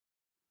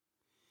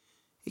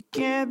It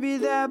can't be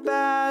that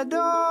bad,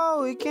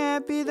 oh, it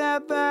can't be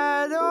that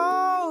bad,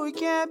 oh, it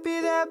can't be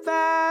that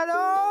bad,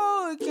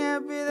 oh, it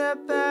can't be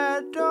that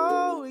bad,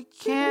 oh, it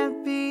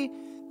can't be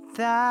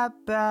that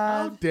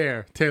bad. How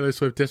dare Taylor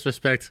Swift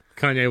disrespect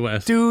Kanye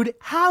West? Dude,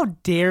 how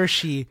dare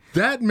she?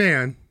 That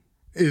man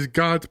is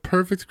God's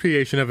perfect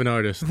creation of an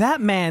artist.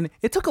 That man,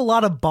 it took a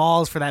lot of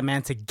balls for that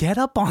man to get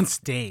up on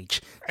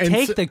stage, And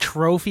take the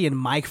trophy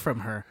and mic from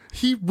her.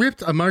 He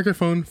ripped a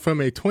microphone from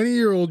a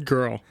 20-year-old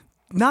girl.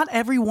 Not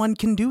everyone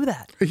can do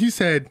that. He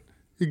said,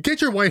 "Get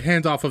your white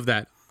hands off of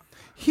that.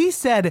 He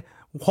said,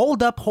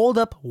 hold up,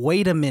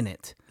 wait a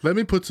minute. Let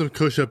me put some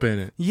kush up in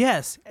it."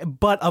 Yes,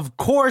 but of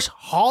course,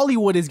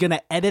 Hollywood is going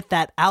to edit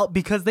that out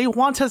because they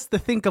want us to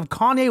think of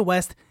Kanye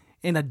West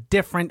in a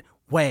different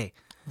way.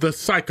 The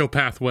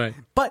psychopath way.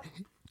 But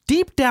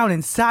deep down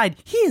inside,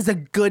 he is a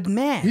good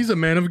man. He's a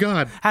man of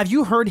God. Have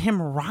you heard him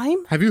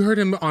rhyme? Have you heard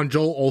him on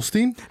Joel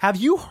Osteen? Have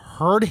you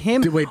heard him?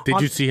 Did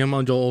you see him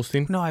on Joel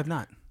Osteen? No, I've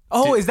not.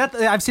 Oh, is that...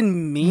 I've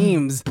seen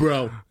memes.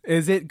 Bro.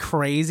 Is it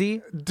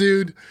crazy?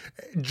 Dude,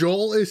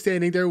 Joel is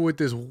standing there with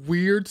this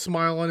weird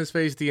smile on his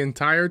face the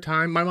entire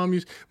time. I don't know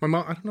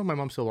if my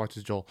mom still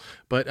watches Joel,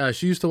 but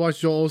she used to watch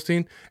Joel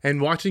Osteen,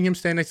 and watching him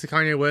stand next to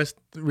Kanye West,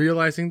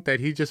 realizing that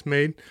he just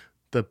made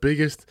the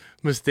biggest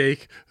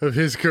mistake of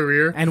his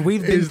career. And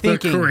we've been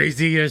thinking, the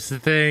craziest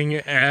thing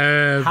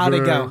ever. How'd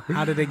it go?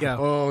 How did it go?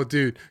 Oh,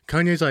 dude.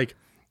 Kanye's like,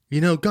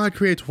 God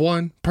creates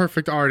one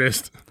perfect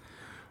artist.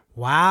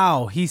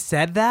 Wow, he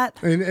said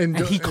that? And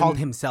he called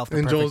himself the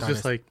perfect Joel's artist.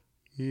 just like,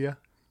 yeah.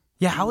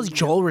 Yeah, how is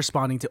Joel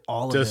responding to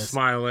all of this? Just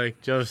smiling.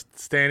 Just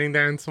standing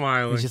there and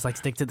smiling. He's just like,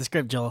 stick to the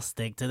script, Joel.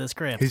 Stick to the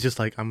script. He's just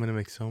like, I'm going to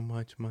make so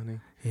much money.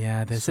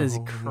 Yeah, this So is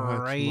much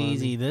crazy.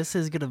 money. This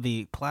is going to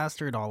be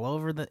plastered all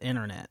over the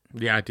internet.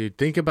 Yeah, dude.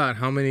 Think about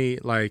how many,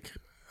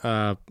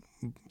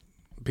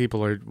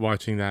 people are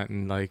watching that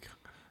and,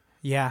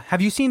 Yeah.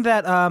 Have you seen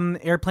that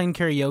airplane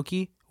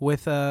karaoke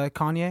with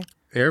Kanye?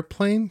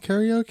 airplane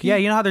karaoke? Yeah,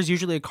 you know how there's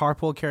usually a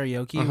carpool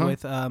karaoke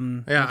with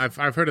Yeah,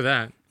 I've heard of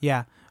that.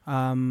 Yeah.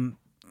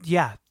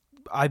 Yeah.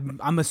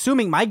 I'm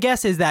assuming, my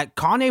guess is that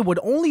Kanye would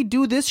only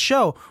do this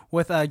show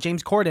with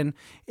James Corden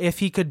if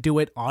he could do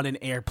it on an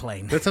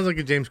airplane. That sounds like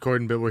a James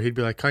Corden bit where he'd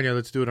be like, Kanye,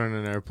 let's do it on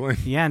an airplane.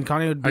 Yeah, and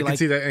Kanye would be I can like,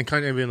 see that. And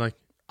Kanye being like,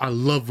 I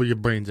love where your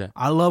brain's at.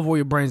 I love where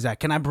your brain's at.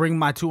 Can I bring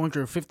my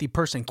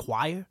 250-person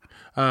choir?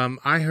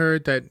 I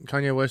heard that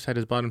Kanye West had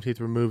his bottom teeth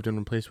removed and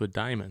replaced with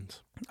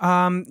diamonds.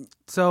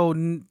 So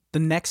the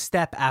next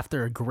step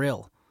after a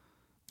grill.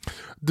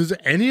 Does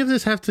any of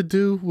this have to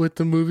do with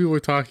the movie we're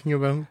talking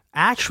about?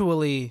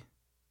 Actually,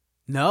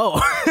 no.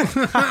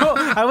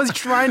 I was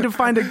trying to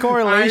find a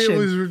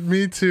correlation.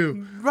 Me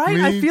too. Right?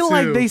 Me I feel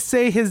like too. they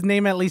say his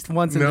name at least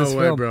once in this No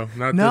way, film. bro.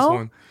 Not No? this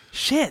one.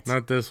 Shit.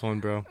 Not this one,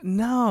 bro.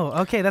 No.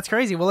 Okay, that's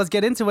crazy. Well, let's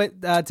get into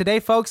it. Today,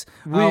 folks,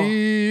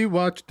 We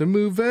watched the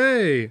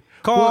movie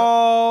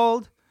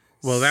called...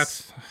 Well,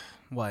 that's...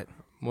 What?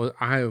 Well,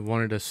 I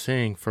wanted to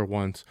sing for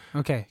once.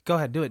 Okay, go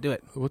ahead. Do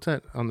it. What's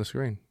that on the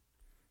screen?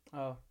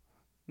 Oh.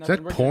 Is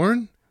that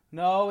porn?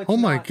 No, it's Oh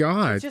not. my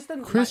God. It's just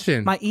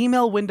Christian. My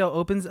email window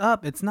opens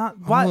up. It's not...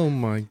 What? Oh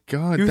my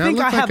God. You that think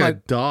looked I have like a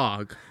a-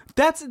 dog.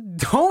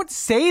 Don't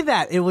say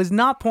that. It was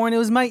not porn. It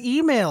was my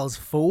emails,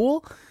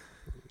 fool.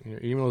 Your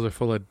emails are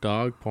full of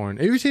dog porn.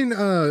 Have you seen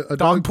a Dog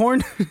dog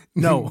porn?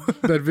 No.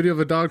 that video of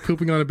a dog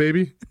pooping on a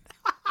baby?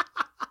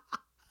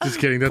 Just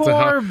kidding. That's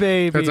Poor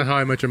baby. That's a How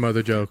I Met Your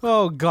Mother joke.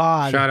 Oh,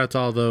 God. Shout out to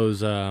all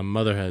those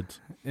motherheads.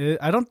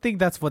 I don't think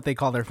that's what they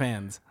call their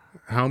fans.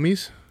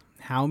 Homies?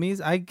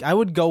 Howmies? I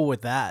would go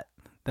with that.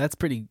 That's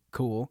pretty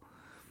cool.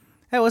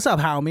 Hey, what's up,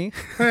 Howmy?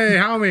 Hey,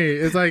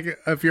 homie. It's like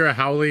if you're a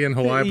Howley in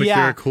Hawaii, but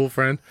Yeah. you're a cool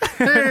friend.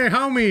 Hey,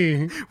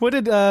 homie. What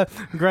did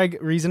Greg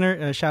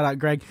Reasoner, shout out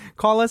Greg,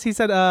 call us? He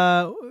said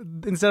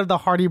instead of the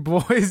Hardy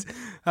Boys,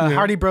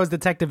 Hardy Bros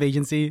Detective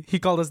Agency, he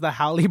called us the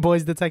Howley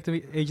Boys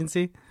Detective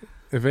Agency.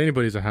 If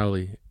anybody's a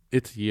Howley,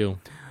 it's you.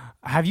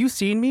 Have you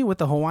seen me with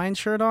the Hawaiian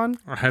shirt on?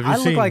 Or have you I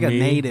seen look like me a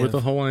native. with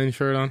a Hawaiian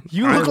shirt on?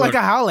 You look like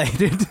a Howley,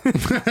 dude.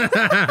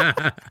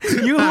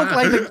 You look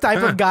like the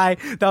type of guy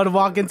that would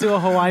walk into a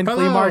Hawaiian flea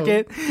Hello.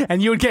 market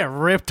and you would get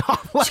ripped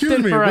off left Excuse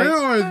and me, right. where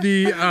are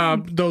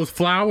the those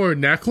flower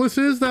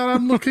necklaces that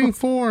I'm looking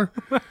for?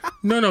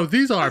 No,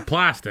 these are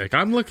plastic.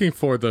 I'm looking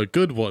for the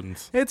good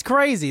ones. It's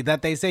crazy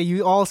that they say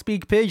you all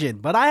speak pigeon,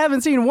 but I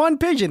haven't seen one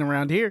pigeon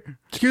around here.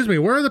 Excuse me,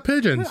 where are the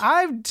pigeons?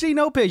 I've seen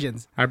no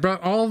pigeons I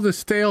brought all of the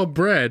stale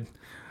bread.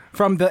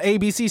 from the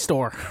ABC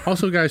store.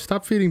 Also, guys,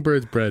 stop feeding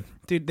birds bread.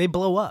 Dude, they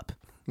blow up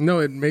No,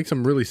 it makes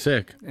them really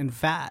sick. and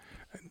fat.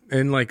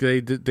 And like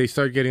they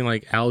start getting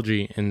like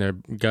algae in their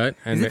gut.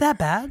 And Is it that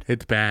bad?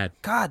 It's bad.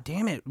 God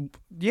damn it.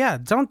 Yeah,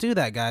 don't do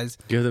that, guys.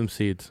 Give them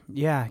seeds.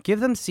 Yeah,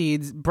 give them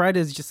seeds. Bread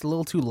is just a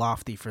little too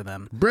lofty for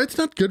them. Bread's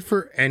not good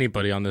for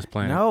anybody on this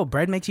planet. No,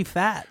 bread makes you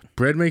fat.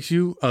 Bread makes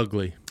you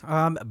ugly.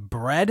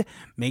 Bread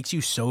makes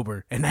you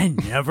sober, and I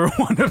never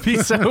want to be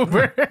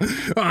sober.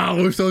 Oh,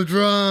 we're so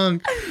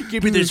drunk.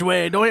 Keep it this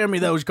way. Don't hand me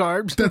those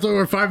carbs. That's why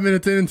we're 5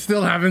 minutes in and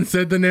still haven't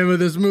said the name of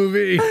this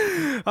movie.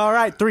 All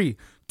right, 3,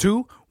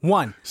 2,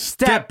 1.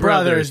 Step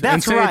Brothers. That's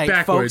And say it right,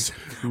 backwards.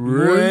 folks.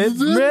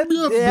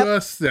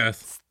 Yep.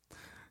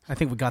 I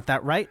think we got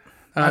that right.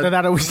 Either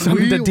that or we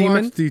summoned we the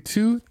demon. watched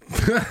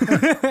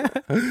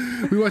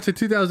we watched the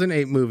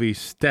 2008 movie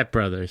Step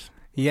Brothers.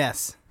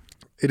 Yes.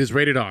 It is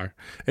rated R.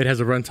 It has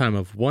a runtime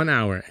of 1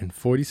 hour and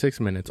 46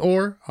 minutes,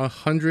 or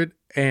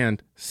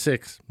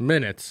 106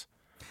 minutes,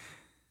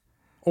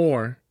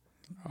 or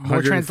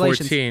More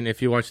translations. 114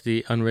 if you watch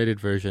the unrated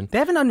version, They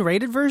have an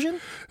unrated version?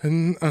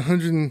 and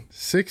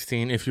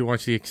 116 if you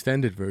watch the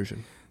extended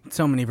version.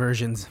 So many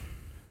versions.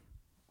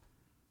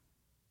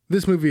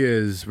 This movie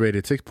is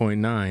rated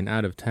 6.9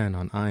 out of 10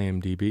 on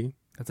IMDb.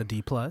 That's a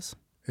D+.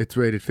 It's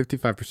rated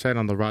 55%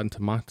 on the Rotten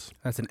Tomatoes,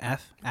 That's an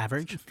F,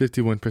 average.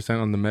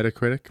 51% on the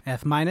Metacritic,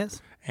 F-.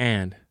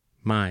 and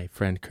my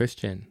friend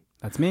Christian.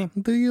 That's me.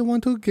 Do you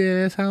want to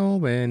guess how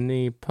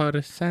many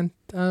percent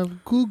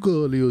of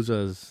Google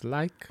users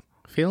like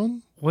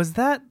film? Was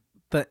that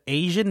the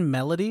Asian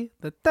melody?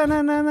 The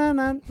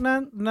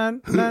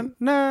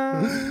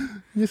da-na-na-na-na-na-na-na.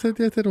 Yes, it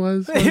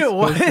was. It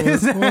was.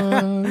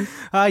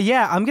 was.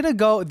 Yeah, I'm going to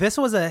go. This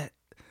was a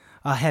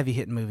heavy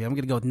hit movie. I'm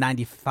going to go with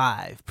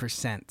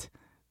 95%.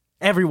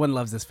 Everyone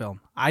loves this film.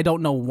 I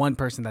don't know one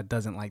person that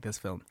doesn't like this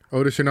film.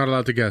 Otis, you're not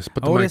allowed to guess.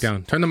 Put the Otis. mic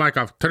down. Turn the mic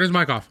off. Turn his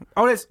mic off.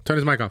 Otis. Turn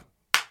his mic off.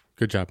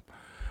 Good job.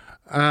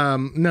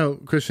 No,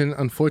 Christian,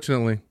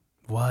 unfortunately,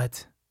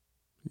 What?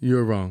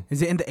 you're wrong.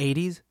 Is it in the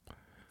 80s?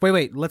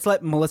 Wait. Let's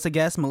let Melissa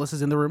guess.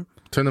 Melissa's in the room.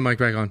 Turn the mic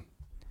back on.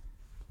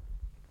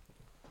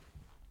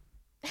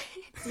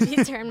 Did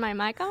you turn my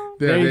mic on?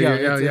 There you go.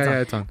 Yeah,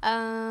 It's on. it's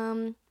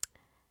on.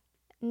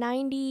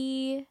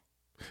 90.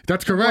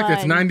 That's correct.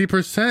 It's One.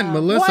 90%.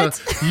 Melissa,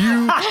 What?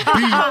 you beat.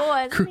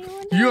 Wasn't even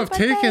You have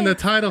there, taken the but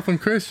title from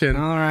Christian.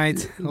 All right.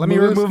 Let me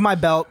Melissa- remove my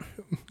belt.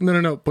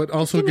 No. But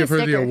also Give me give a her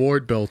the sticker.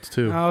 award belt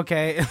too.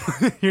 Okay.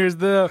 here's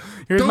Don't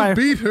my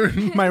beat her.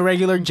 my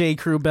regular J.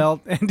 Crew belt,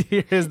 and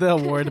here's the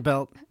award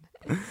belt.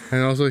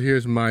 And also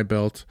here's my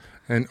belt.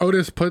 And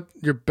Otis, put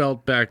your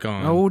belt back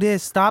on.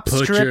 Otis, stop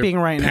Put stripping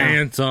your right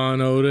pants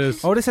on,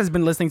 Otis. now. Otis has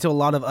been listening to a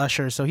lot of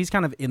Usher, so he's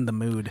kind of in the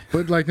mood.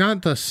 But like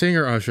not the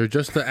singer Usher,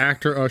 just the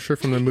actor Usher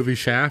from the movie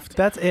Shaft.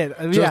 That's it.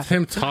 Just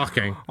him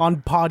talking.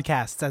 On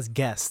podcasts as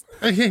guests.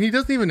 And he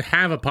doesn't even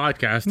have a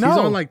podcast. No. He's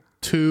on like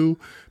 2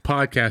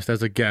 podcasts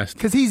as a guest.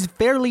 Because he's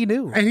fairly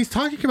new. And he's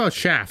talking about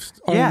Shafts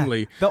Yeah.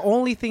 only. The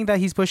only thing that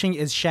he's pushing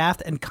is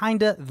Shaft and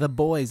kinda The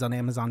Boys on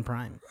Amazon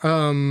Prime.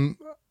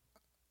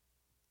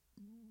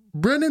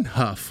 Brennan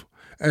Huff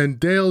and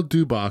Dale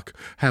Dubach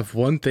have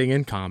one thing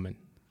in common.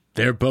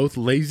 They're both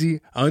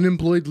lazy,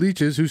 unemployed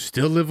leeches who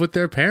still live with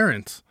their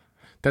parents.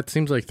 That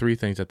seems like 3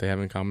 things that they have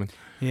in common.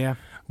 Yeah.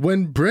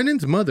 When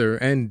Brennan's mother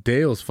and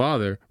Dale's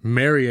father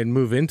marry and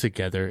move in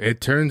together,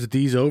 it turns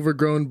these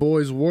overgrown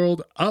boys'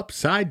 world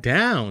upside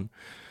down.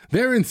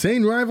 Their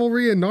insane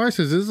rivalry and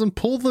narcissism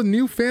pull the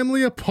new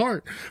family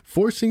apart,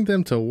 forcing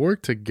them to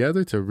work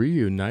together to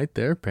reunite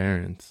their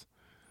parents.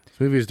 This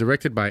movie is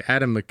directed by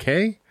Adam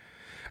McKay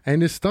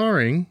and is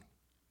starring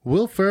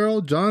Will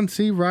Ferrell, John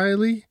C.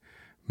 Reilly,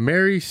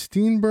 Mary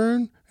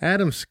Steenburgen,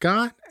 Adam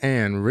Scott,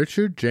 and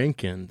Richard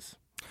Jenkins.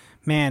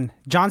 Man,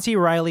 John C.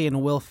 Reilly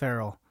and Will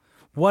Ferrell.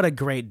 What a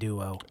great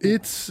duo.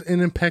 It's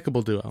an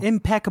impeccable duo.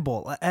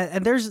 Impeccable.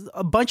 And there's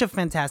a bunch of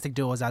fantastic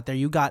duos out there.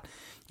 You got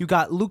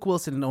Luke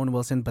Wilson and Owen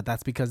Wilson, but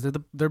that's because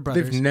they're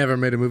brothers. They've never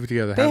made a movie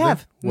together, They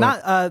have.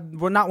 What?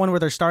 Not one where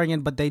they're starring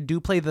in, but they do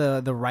play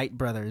the Wright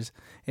brothers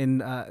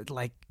in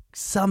like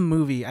some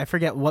movie. I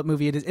forget what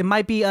movie it is. It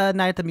might be Night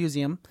at the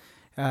Museum.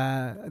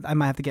 I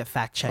might have to get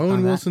fact checked on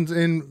Owen that. Wilson's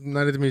in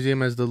Night at the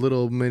Museum as the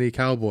little mini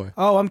cowboy.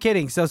 Oh, I'm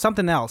kidding. So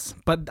something else.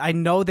 But I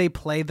know they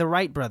play the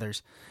Wright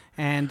brothers.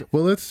 And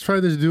Well, let's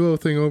try this duo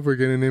thing over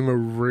again and name a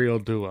real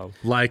duo.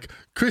 Like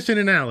Christian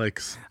and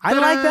Alex. I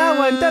like that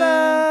one.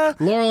 Ta-da!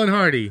 Laurel and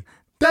Hardy.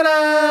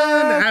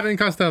 Ta-da! Abbott and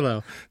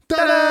Costello.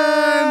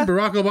 Ta-da!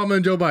 Barack Obama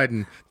and Joe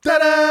Biden.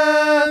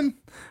 Ta-da!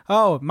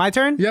 Oh, my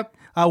turn? Yep.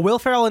 Will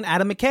Ferrell and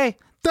Adam McKay.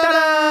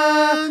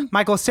 Ta-da!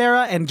 Michael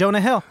Cera and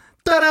Jonah Hill.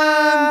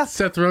 Ta-da!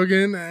 Seth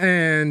Rogen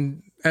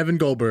and Evan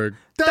Goldberg.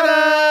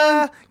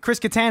 Ta-da!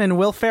 Chris Kattan and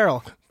Will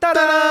Ferrell.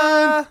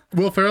 Ta-da!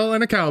 Will Ferrell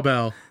and a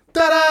cowbell.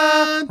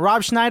 Ta-da!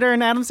 Rob Schneider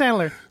and Adam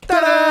Sandler.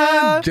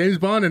 Ta-da! James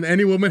Bond and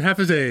any woman half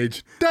his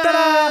age.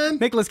 Ta-da!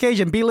 Nicolas Cage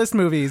in B-list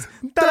movies.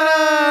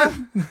 Ta-da!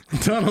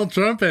 Donald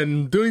Trump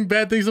and doing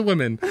bad things to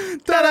women.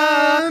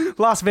 Ta-da!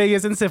 Las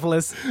Vegas and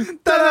syphilis.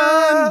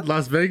 Ta-da!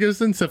 Las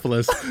Vegas and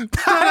syphilis.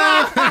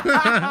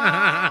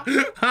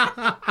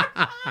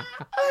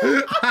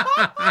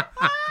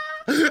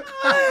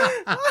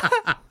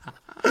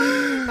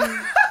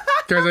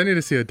 Guys, I need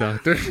to see a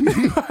doctor.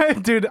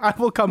 Dude, I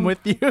will come with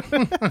you.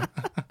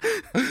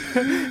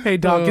 Hey,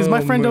 Doc, is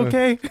my Oh, friend man.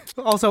 okay?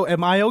 Also,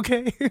 am I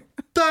okay?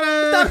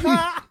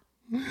 Ta-da!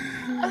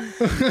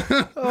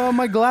 Oh,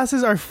 my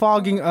glasses are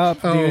fogging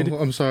up, dude. Oh,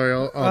 I'm sorry.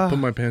 I'll put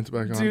my pants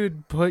back on.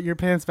 Dude, put your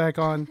pants back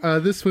on.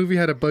 This movie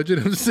had a budget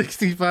of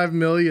 $65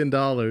 million.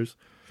 Do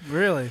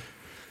Really?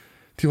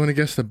 you want to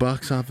guess the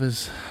box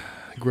office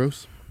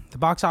gross? The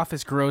box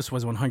office gross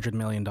was $100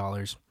 million.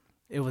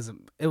 It was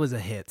a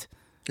hit.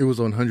 It was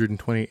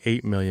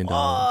 $128 million.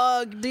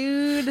 Fuck,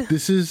 dude.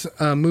 This is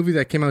a movie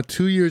that came out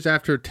 2 years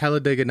after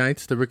Talladega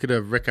Nights, the Wicked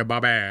of Ricky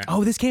Bobby.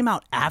 Oh, this came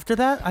out after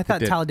that? I thought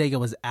did. Talladega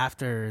was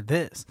after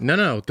this.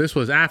 No, this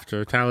was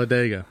after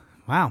Talladega.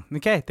 Wow.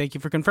 Okay, thank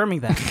you for confirming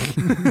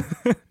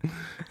that.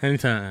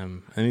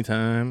 Anytime.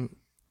 Anytime.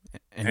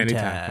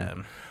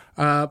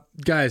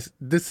 Guys,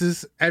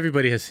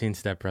 everybody has seen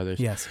Step Brothers.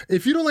 Yes.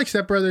 If you don't like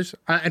Step Brothers,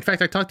 in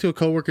fact, I talked to a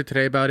coworker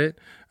today about it,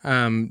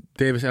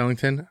 Davis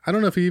Ellington. I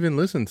don't know if he even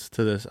listens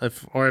to this,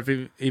 or if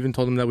he even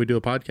told him that we do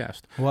a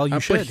podcast. Well, you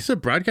should. But he's a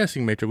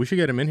broadcasting major. We should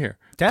get him in here.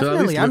 Definitely,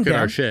 to at least I'm look at down.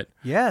 our shit.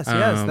 Yes,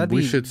 that'd be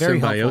we should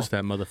very symbiote helpful.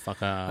 that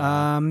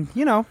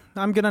motherfucker.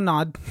 I'm gonna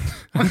nod.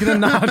 I'm gonna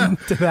nod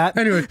to that.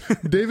 Anyway,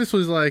 Davis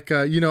was like,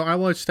 I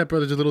watched Step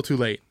Brothers a little too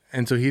late,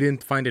 and so he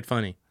didn't find it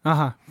funny.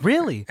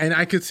 Really? And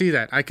I could see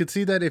that. I could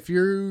see that if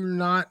you're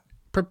not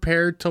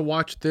prepared to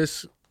watch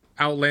this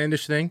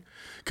outlandish thing,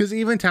 because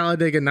even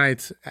Talladega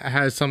Nights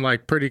has some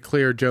like pretty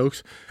clear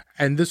jokes,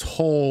 and this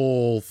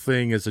whole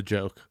thing is a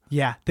joke.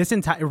 Yeah. This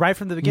entire right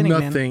from the beginning,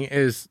 Nothing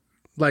is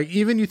like,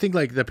 even you think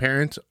like the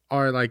parents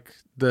are like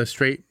the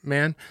straight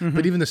man,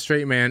 but even the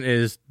straight man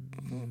is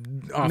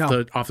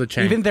off the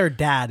chain. Even their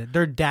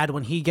dad,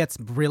 when he gets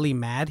really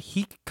mad,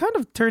 he kind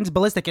of turns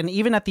ballistic. And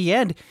even at the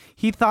end,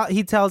 he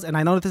tells, and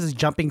I know that this is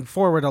jumping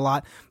forward a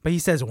lot, but he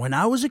says, when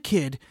I was a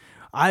kid,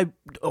 the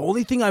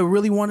only thing I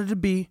really wanted to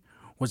be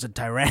was a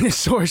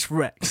Tyrannosaurus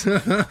Rex.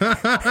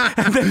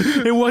 And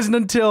then it wasn't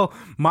until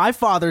my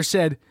father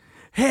said,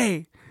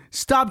 hey,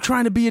 stop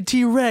trying to be a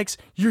T-Rex.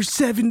 You're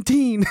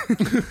 17.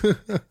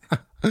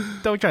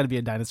 Don't try to be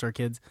a dinosaur,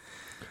 kids.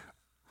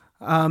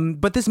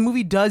 But this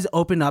movie does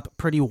open up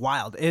pretty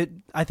wild.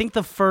 I think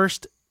the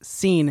first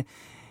scene.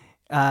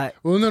 Well,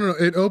 no.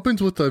 It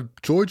opens with a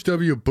George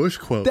W. Bush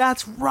quote.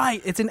 That's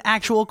right. It's an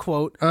actual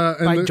quote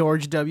by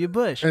George W.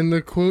 Bush. And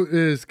the quote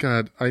is,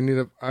 God,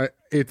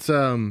 it's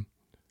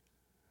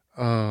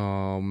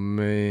oh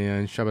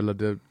man,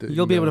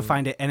 you'll be able to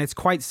find it, and it's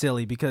quite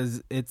silly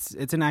because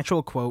it's an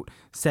actual quote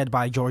said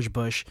by George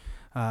Bush.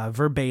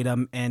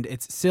 Verbatim, and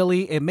it's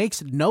silly. It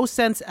makes no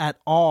sense at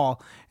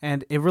all,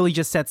 and it really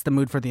just sets the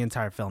mood for the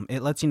entire film.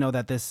 It lets you know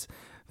that this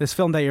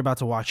film that you're about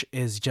to watch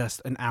is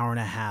just an hour and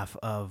a half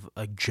of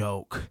a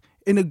joke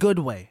in a good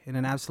way, in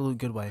an absolute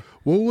good way.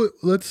 Well,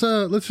 let's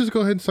just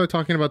go ahead and start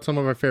talking about some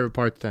of our favorite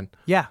parts then.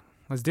 Yeah,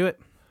 let's do it.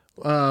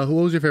 What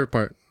was your favorite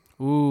part?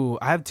 Ooh,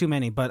 I have too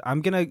many, but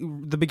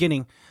the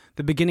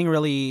beginning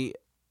really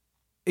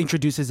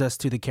introduces us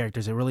to the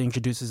characters. It really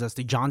introduces us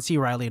to John C.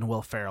 Reilly and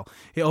Will Ferrell.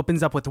 It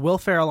opens up with Will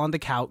Ferrell on the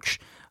couch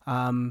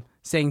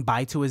saying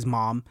bye to his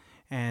mom,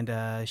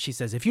 and she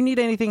says, if you need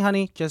anything,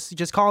 honey,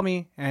 just call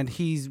me. And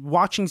he's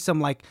watching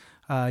some like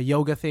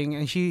yoga thing,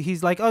 and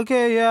he's like,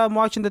 okay, yeah, I'm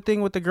watching the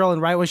thing with the girl.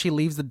 And right when she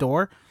leaves the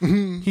door,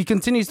 he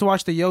continues to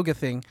watch the yoga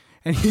thing,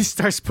 and he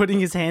starts putting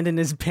his hand in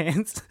his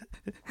pants.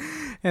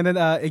 And then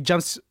it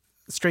jumps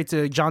straight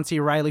to John C.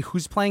 Reilly,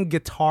 who's playing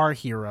Guitar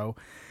Hero,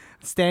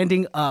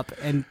 standing up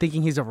and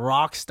thinking he's a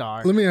rock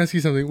star. Let me ask you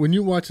something. When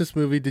you watch this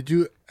movie, did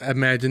you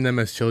imagine them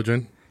as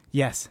children?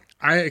 Yes.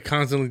 I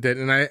constantly did,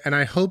 and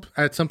I hope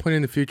at some point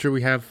in the future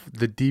we have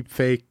the deep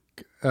fake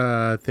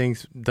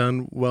things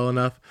done well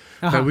enough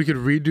that we could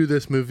redo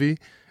this movie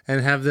and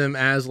have them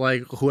as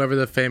like whoever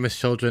the famous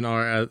children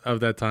are of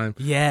that time.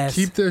 Yes.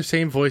 Keep their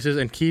same voices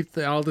and keep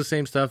all the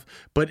same stuff,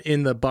 but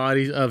in the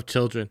bodies of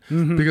children.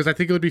 Because I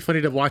think it would be funny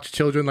to watch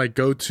children like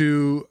go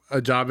to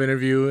a job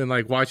interview and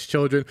like watch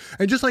children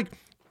and just like,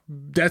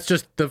 that's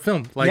just the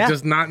film. Like,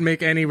 just not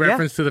make any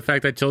reference to the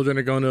fact that children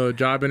are going to a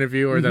job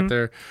interview or that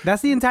they're...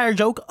 That's the entire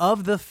joke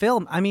of the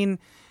film. I mean,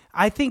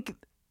 I think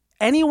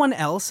anyone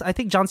else, I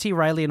think John C.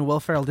 Reilly and Will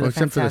Ferrell did a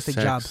fantastic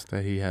job.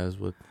 That he has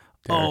with...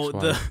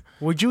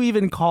 Would you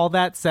even call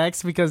that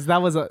sex? Because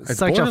that was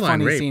such a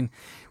funny rape. scene.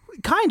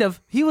 Kind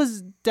of. He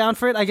was down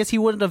for it. I guess he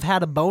wouldn't have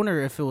had a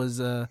boner if he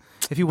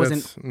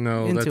wasn't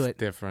into it.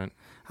 Different.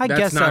 That's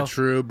That's not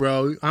true,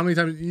 bro. How many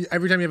times?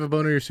 Every time you have a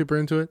boner, you're super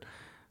into it.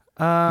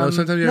 No,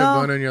 sometimes you have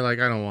a boner and you're like,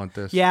 I don't want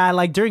this. Yeah,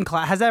 like during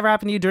class. Has that ever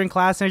happened to you during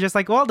class? And you're just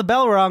like, well, the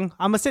bell rung.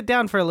 I'm gonna sit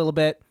down for a little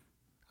bit.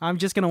 I'm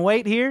just gonna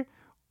wait here.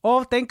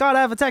 Oh, thank God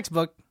I have a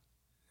textbook.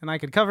 And I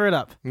could cover it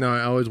up. No,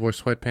 I always wore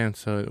sweatpants,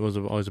 so it was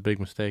always a big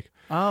mistake.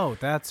 Oh,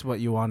 that's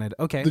what you wanted.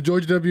 Okay. The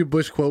George W.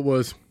 Bush quote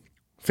was,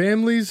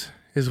 "Families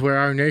is where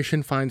our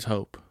nation finds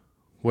hope,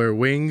 where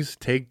wings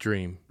take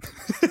dream."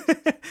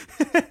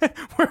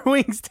 Where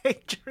wings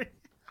take dream.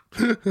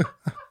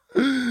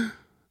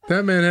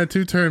 That man had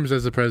 2 terms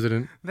as the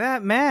president.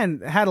 That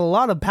man had a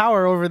lot of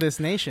power over this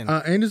nation.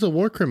 And is a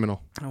war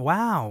criminal.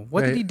 Wow.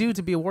 What did he do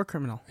to be a war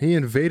criminal? He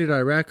invaded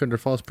Iraq under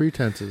false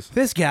pretenses.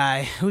 This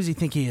guy, who does he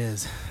think he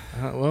is?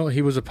 Well,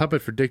 he was a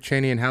puppet for Dick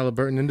Cheney and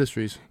Halliburton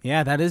Industries.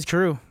 Yeah, that is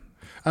true.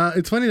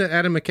 It's funny that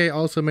Adam McKay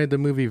also made the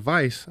movie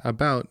Vice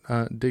about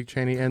Dick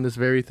Cheney and this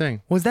very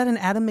thing. Was that an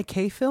Adam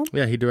McKay film?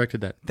 Yeah, he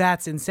directed that.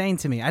 That's insane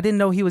to me. I didn't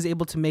know he was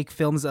able to make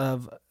films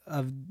of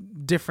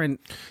different.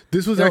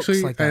 This was ilks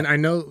actually, like that. and I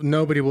know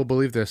nobody will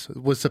believe this,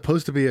 was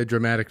supposed to be a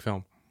dramatic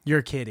film.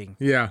 You're kidding.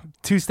 Yeah.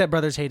 2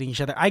 stepbrothers hating each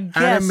other. I guess.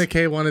 Adam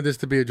McKay wanted this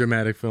to be a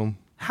dramatic film.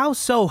 How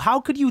so? How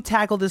could you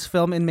tackle this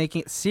film and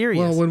making it serious?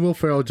 Well, when Will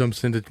Ferrell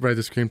jumps in to write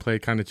the screenplay,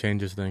 it kind of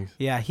changes things.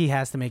 Yeah, he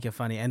has to make it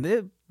funny.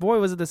 And boy,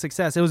 was it a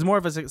success. It was more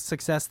of a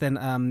success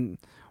than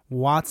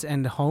Watts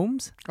and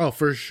Holmes. Oh,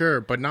 for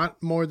sure, but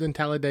not more than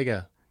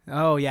Talladega.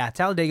 Oh, yeah.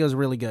 Talladega is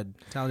really good.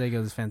 Talladega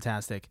is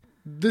fantastic.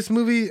 This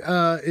movie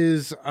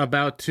is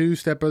about two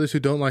stepbrothers who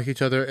don't like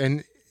each other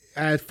and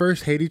at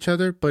first hate each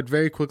other, but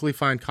very quickly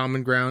find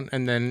common ground,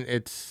 and then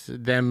it's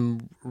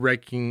them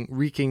wreaking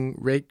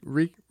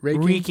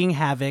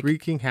havoc,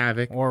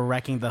 Or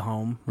wrecking the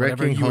home. wrecking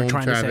Whatever you were home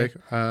trying traffic,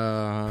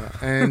 to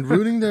say. and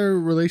ruining their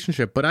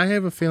relationship. But I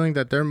have a feeling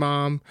that their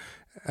mom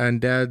and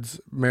dad's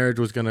marriage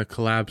was going to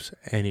collapse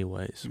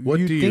anyways. What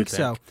do you think?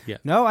 So? Yeah.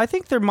 No, I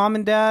think their mom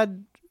and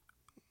dad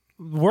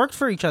worked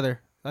for each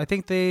other. I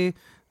think they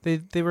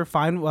were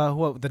fine.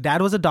 The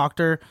dad was a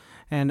doctor,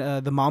 and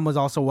the mom was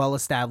also well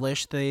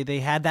established. They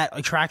had that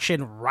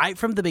attraction right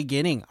from the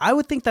beginning. I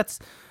would think that's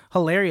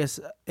hilarious.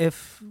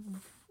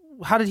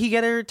 How did he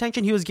get her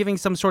attention? He was giving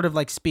some sort of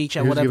like speech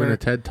at He was whatever, giving a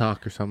TED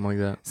talk or something like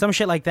that. some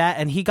shit like that,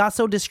 and he got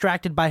so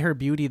distracted by her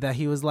beauty that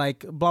he was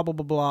like, blah blah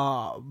blah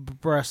blah,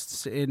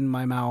 breasts in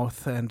my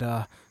mouth, and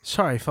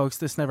sorry folks,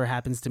 this never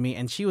happens to me.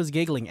 And she was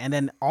giggling, and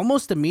then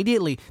almost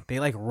immediately they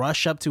like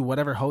rush up to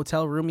whatever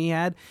hotel room he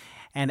had,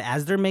 and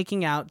as they're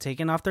making out,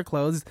 taking off their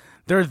clothes,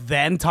 they're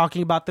then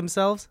talking about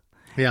themselves.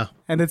 Yeah.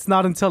 And it's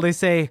not until they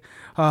say,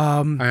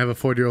 I have a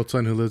 40-year-old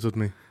son who lives with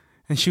me.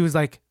 and she was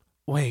like,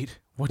 wait,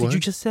 what did What? you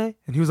just say?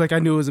 And he was like, I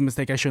knew it was a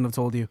mistake. I shouldn't have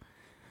told you.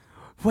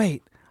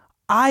 Wait,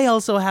 I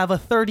also have a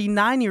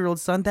 39-year-old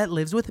son that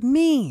lives with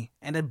me.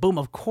 And then boom,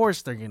 of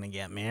course they're going to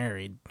get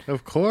married.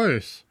 Of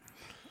course.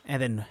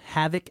 And then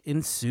havoc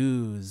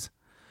ensues.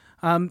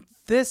 Do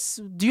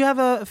you have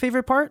a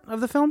favorite part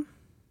of the film?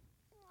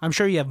 I'm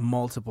sure you have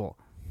multiple.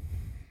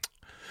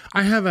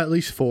 I have at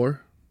least 4,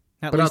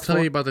 At but I'll least tell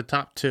 4? you about the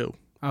top 2.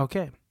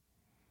 Okay.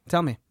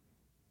 Tell me.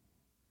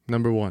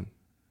 Number 1,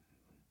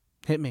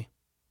 Hit me.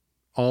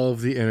 all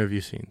of the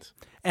interview scenes.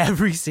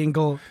 Every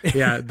single...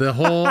 Yeah, the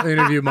whole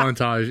interview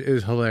montage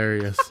is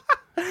hilarious.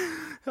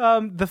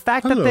 the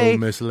fact that Hello, they...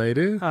 Miss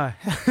Lady.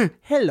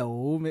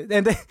 Hello.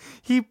 And then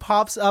he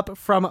pops up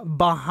from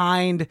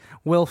behind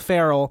Will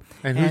Ferrell.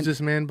 And who's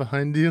this man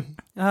behind you?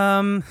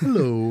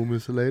 Hello,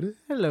 Miss Lady.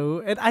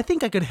 Hello. And I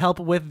think I could help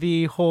with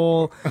the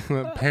whole...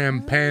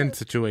 Pan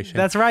situation.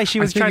 That's right. She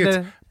was I think trying it's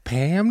to...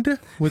 Pammed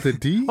with a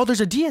D? Oh, there's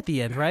a D at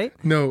the end, right?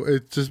 No,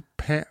 it's just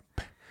Pam.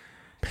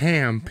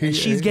 And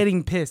she's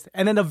getting pissed.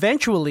 And then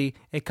eventually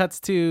it cuts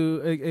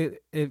to...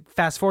 It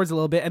fast forwards a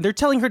little bit. And they're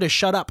telling her to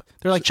shut up.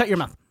 They're like, shut your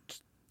mouth.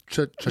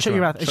 Shut Shut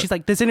your mouth. And she's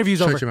like, this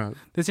interview's over. Shut your mouth.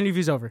 This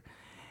interview's over.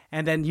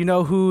 And then you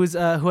know who has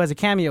a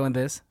cameo in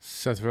this?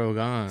 Seth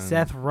Rogen.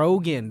 Seth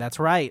Rogen. That's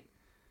right.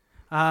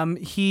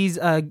 He's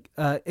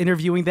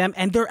interviewing them,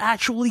 and they're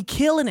actually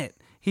killing it.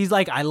 He's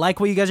like, I like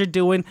what you guys are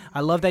doing.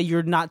 I love that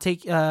you're not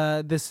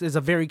this is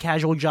a very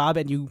casual job,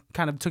 and you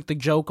kind of took the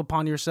joke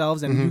upon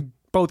yourselves, and you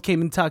both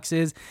came in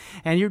tuxes,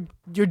 and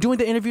you're doing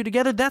the interview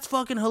together. That's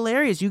fucking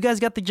hilarious. You guys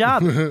got the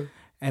job.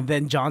 And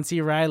then John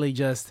C. Reilly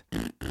just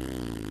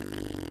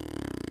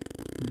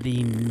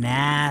the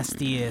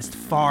nastiest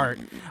fart.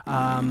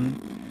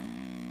 And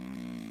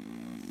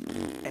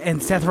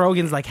Seth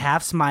Rogen's like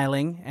half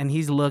smiling, and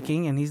he's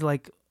looking, and he's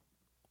like,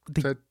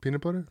 Is that peanut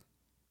butter?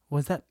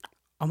 "Was that?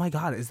 Oh my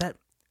god, is that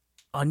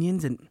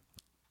onions and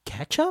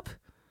ketchup?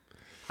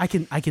 I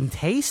can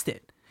taste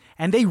it."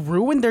 And they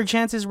ruined their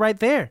chances right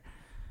there.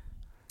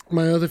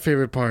 My other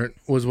favorite part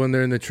was when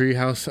they're in the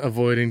treehouse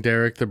avoiding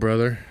Derek, the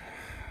brother.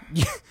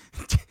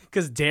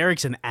 Because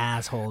Derek's an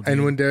asshole, dude.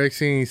 And when Derek's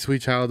singing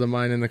Sweet Child of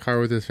Mine in the car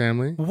with his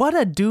family. What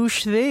a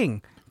douche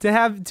thing to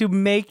have to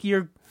make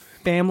your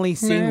family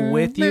sing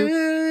with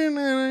you.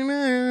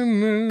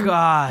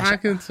 Gosh. I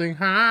can sing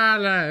high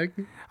like.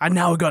 I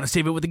now gotta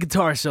save it with the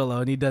guitar solo,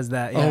 and he does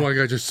that. Yeah. Oh my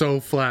god, you're so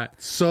flat.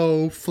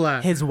 So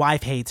flat. His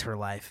wife hates her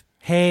life.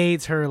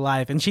 Hates her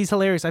life. And she's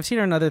hilarious. I've seen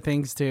her in other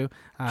things too.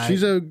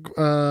 She's a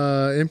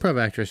improv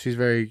actress. She's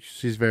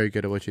very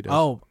good at what she does.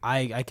 Oh,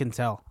 I can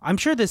tell. I'm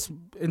sure this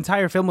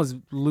entire film was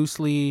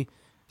loosely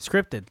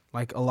scripted,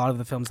 like a lot of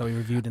the films that we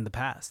reviewed in the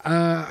past.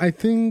 I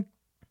think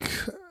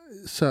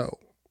so.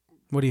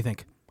 What do you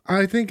think?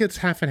 I think it's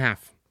half and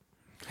half.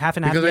 Half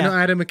and half. Because I yeah. know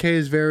Adam McKay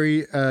is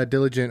very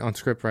diligent on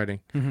script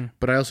writing. Mm-hmm.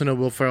 But I also know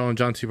Will Ferrell and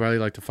John C. Reilly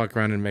like to fuck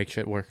around and make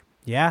shit work.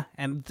 Yeah,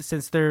 and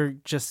since they're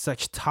just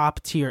such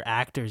top tier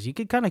actors, you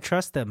could kind of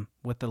trust them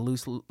with the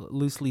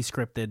loosely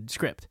scripted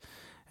script.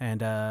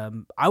 And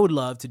I would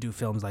love to do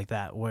films like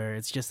that where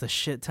it's just a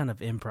shit ton of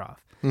improv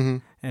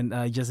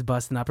and just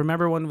busting up.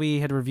 Remember when we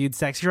had reviewed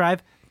Sex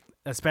Drive,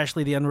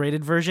 especially the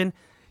unrated version?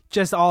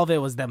 Just all of it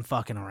was them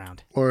fucking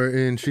around. Or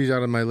in She's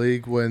Out of My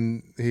League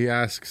when he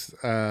asks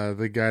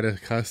the guy to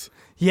cuss.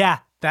 Yeah,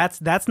 that's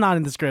not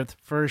in the script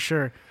for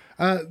sure.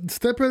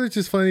 Step Brothers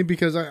is funny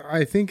because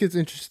I think it's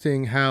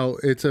interesting how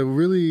it's a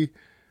really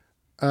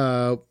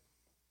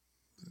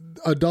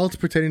adults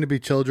pretending to be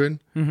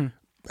children, and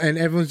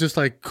everyone's just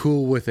like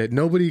cool with it.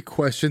 Nobody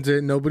questions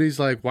it. Nobody's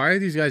like, why are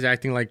these guys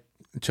acting like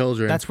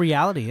children. That's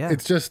reality. Yeah.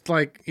 It's just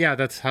like, yeah,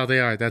 that's how they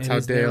are. That's It how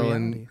is their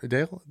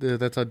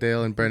That's how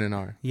Dale and Brennan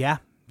are. Yeah,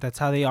 that's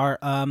how they are.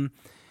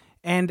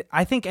 And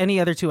I think any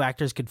other two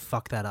actors could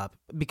fuck that up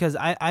because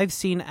I've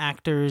seen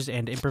actors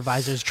and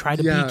improvisers try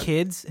to be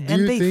kids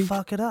and they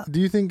fuck it up.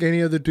 Do you think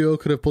any other duo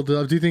could have pulled it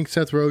off? Do you think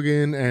Seth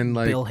Rogen and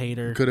like Bill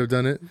Hader could have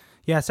done it?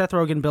 Yeah, Seth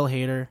Rogen, Bill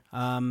Hader.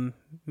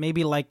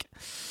 Maybe like,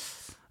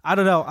 I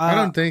don't know. I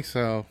don't think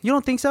so. You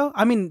don't think so?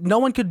 I mean, no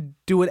one could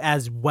do it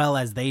as well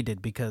as they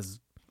did because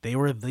they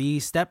were the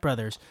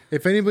stepbrothers.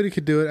 If anybody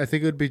could do it, I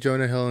think it would be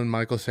Jonah Hill and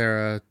Michael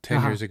Cera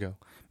 10 years ago.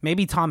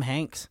 Maybe Tom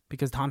Hanks,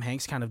 because Tom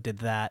Hanks kind of did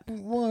that.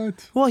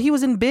 What? Well, he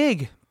was in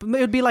Big. It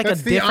would be like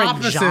That's a different the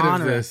opposite genre.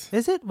 of this.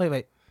 Is it?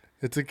 Wait.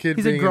 It's a kid.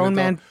 He's being a grown an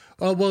adult. man.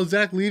 Oh well,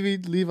 Zach Levi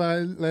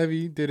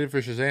did it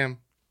for Shazam.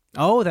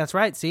 Oh, that's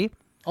right. See?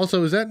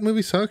 Also, is that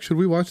movie suck? Should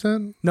we watch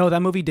that? No,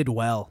 that movie did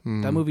well.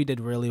 That movie did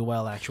really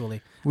well,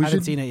 actually. I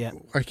haven't seen it yet.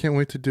 I can't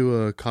wait to do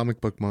a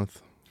comic book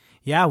month.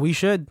 Yeah, we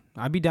should.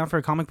 I'd be down for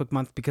a comic book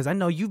month because I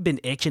know you've been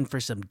itching for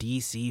some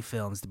DC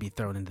films to be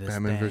thrown into this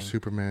Batman thing. vs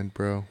Superman,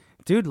 bro.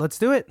 Dude, let's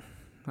do it.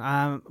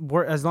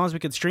 As long as we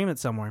could stream it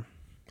somewhere.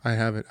 I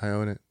have it. I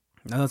own it.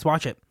 Now let's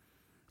watch it.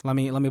 Let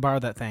me borrow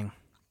that thing.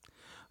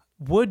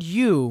 Would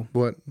you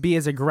be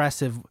as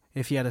aggressive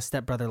if you had a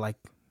stepbrother like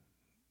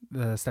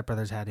the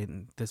stepbrothers had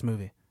in this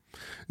movie?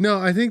 No,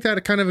 I think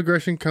that kind of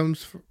aggression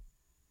comes from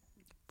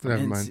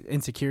never mind.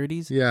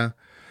 Insecurities? Yeah.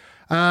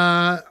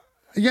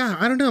 Yeah,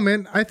 I don't know,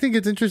 man. I think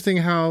it's interesting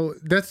how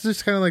that's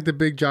just kind of like the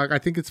big jock. I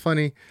think it's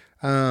funny.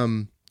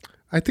 And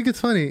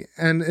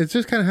it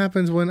just kind of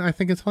happens when I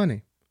think it's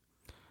funny.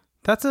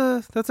 That's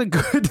a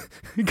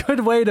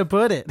good way to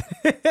put it.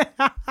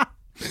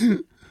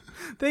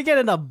 They get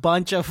in a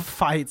bunch of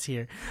fights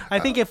here. I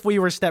think if we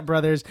were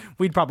stepbrothers,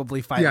 we'd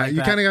probably fight. Yeah, like you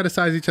that. kind of got to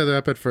size each other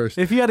up at first.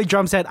 If you had a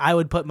drum set, I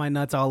would put my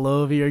nuts all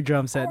over your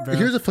drum set, bro.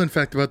 Here's a fun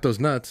fact about those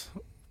nuts.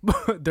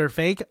 They're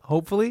fake,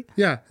 hopefully.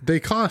 Yeah, they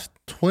cost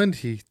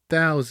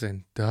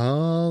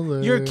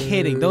 $20,000. You're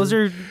kidding. Those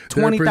are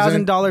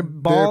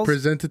 $20,000 balls. They're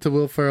presented to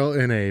Will Ferrell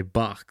in a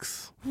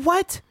box.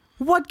 What?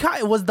 What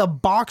kind? Was the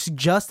box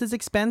just as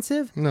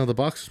expensive? No, the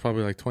box is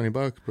probably like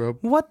 $20, bro.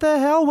 What the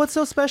hell? What's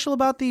so special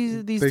about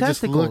these They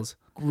testicles? just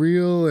look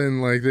real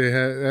and like they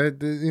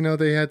had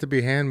to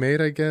be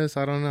handmade, I guess.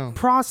 I don't know.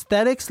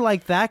 Prosthetics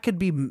like that could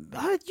be.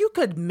 You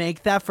could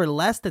make that for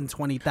less than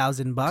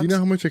 $20,000. Do you know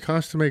how much it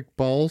costs to make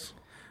balls?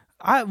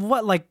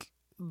 Like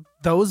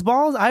those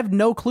balls? I have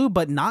no clue,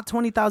 but not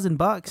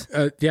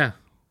 $20,000. Yeah.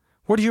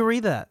 Where did you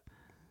read that?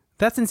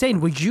 That's insane.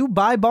 Would you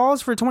buy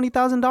balls for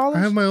 $20,000? I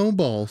have my own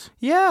balls.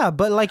 Yeah,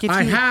 but like if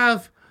I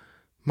have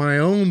my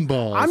own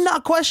balls. I'm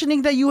not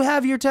questioning that you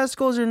have your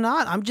testicles or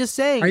not. I'm just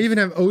saying. I even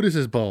have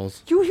Otis's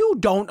balls. You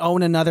don't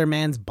own another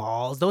man's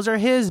balls. Those are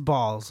his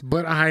balls.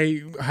 But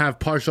I have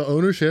partial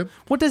ownership.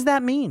 What does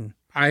that mean?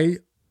 What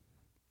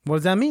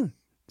does that mean?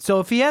 So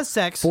if he has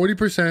sex,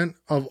 40%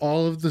 of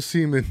all of the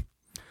semen.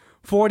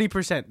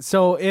 40%.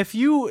 So if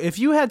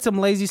you had some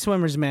lazy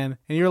swimmers, man,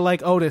 and you're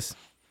like, Otis,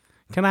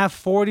 can I have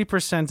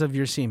 40% of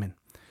your semen?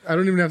 I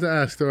don't even have to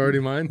ask. They're already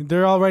mine.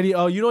 They're already,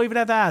 you don't even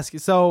have to ask.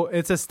 So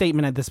it's a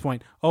statement at this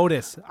point.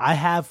 Otis, I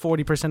have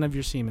 40% of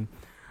your semen.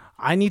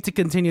 I need to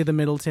continue the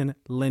Middleton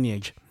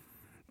lineage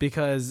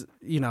because,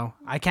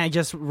 I can't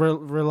just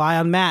rely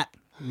on Matt,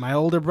 my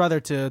older brother,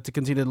 to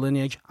continue the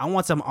lineage. I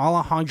want some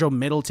Alejandro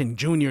Middleton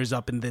Juniors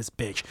up in this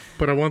bitch.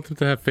 But I want them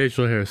to have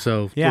facial hair,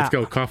 so let's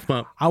go. Cough them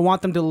up. I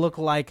want them to look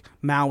like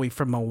Maui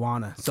from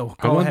Moana. So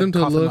I want them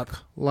to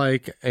look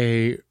like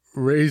a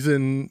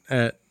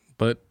raisinette,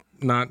 but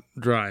not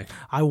dry.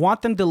 I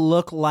want them to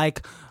look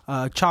like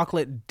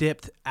chocolate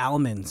dipped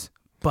almonds,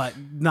 but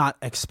not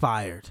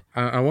expired.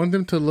 I want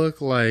them to look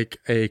like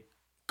a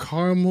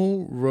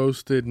caramel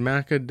roasted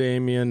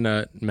macadamia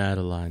nut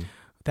Madeline.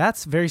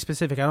 That's very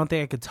specific. I don't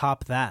think I could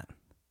top that.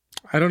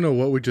 I don't know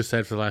what we just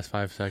said for the last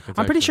 5 seconds.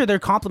 I'm pretty sure they're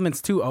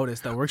compliments to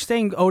Otis, though. We're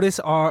saying Otis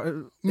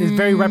is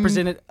very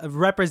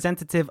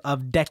representative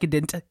of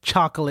decadent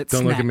chocolate snacks.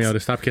 Don't look at me,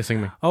 Otis. Stop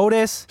kissing me.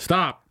 Otis.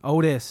 Stop.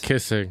 Otis.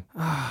 Kissing.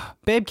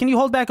 Babe, can you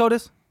hold back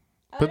Otis?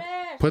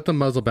 Put the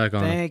muzzle back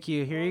on. Thank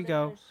you. Here you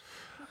go.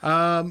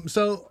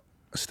 So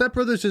Step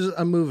Brothers is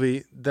a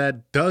movie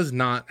that does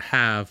not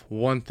have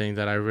one thing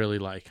that I really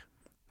like.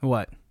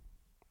 What?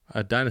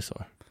 A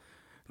dinosaur.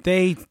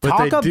 They do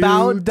talk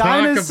about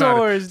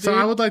dinosaurs, dude. So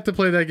I would like to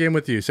play that game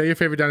with you. Say your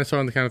favorite dinosaur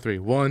on the count of 3.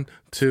 1,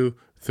 2,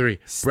 3.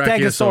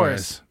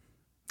 Stegosaurus.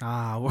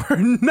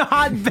 We're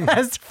not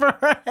best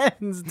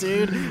friends,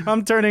 dude.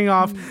 I'm turning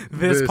off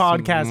this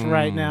podcast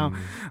right now.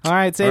 All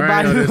right, say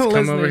bye to the listeners.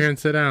 Come over here and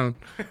sit down.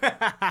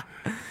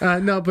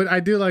 No, but I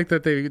do like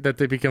that they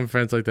become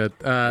friends like that.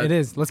 It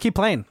is. Let's keep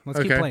playing.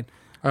 Keep playing.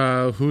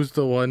 Who's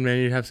the one man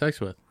you'd have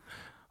sex with?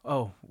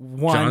 Oh,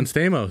 one. John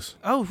Stamos.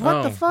 Oh,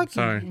 what the fuck?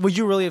 Sorry. Would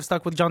you really have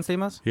stuck with John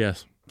Stamos?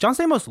 Yes. John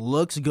Stamos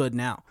looks good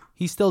now.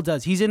 He still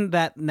does. He's in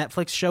that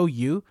Netflix show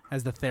You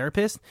as the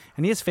therapist,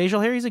 and he has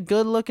facial hair. He's a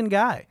good-looking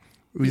guy.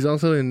 He's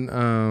also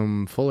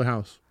in Fuller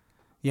House.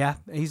 Yeah,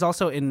 he's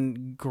also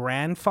in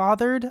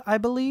Grandfathered, I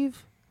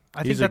believe.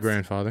 He's a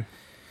grandfather.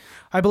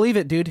 I believe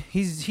it, dude.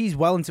 He's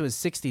well into his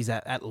 60s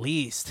at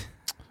least.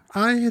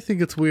 I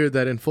think it's weird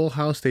that in Full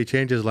House they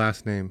changed his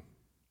last name.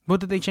 What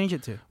did they change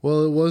it to?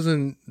 Well, it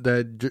wasn't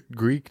that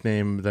Greek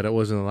name that it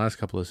was in the last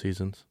couple of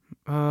seasons.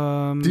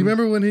 Do Do you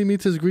remember when he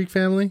meets his Greek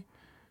family?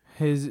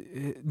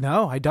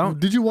 No, I don't.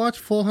 Did you watch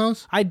Full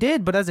House? I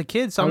did, but as a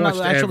kid, so I I'm watched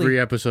not actually. every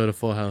episode of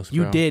Full House.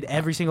 You bro. did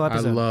every single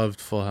episode. I loved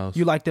Full House.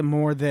 You liked it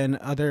more than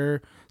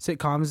other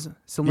sitcoms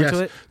similar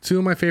to it? Two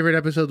of my favorite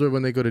episodes were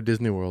when they go to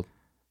Disney World.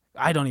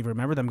 I don't even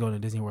remember them going to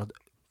Disney World.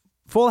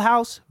 Full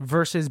House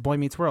versus Boy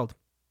Meets World.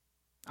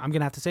 I'm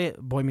going to have to say it.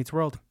 Boy Meets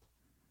World.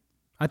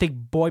 I think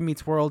Boy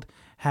Meets World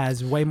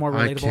has way more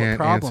relatable I can't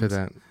problems. answer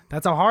that.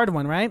 That's a hard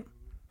one, right?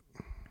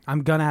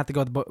 I'm going to have to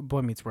go with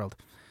Boy Meets World.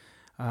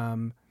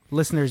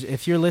 Listeners,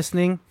 if you're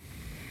listening,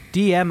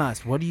 DM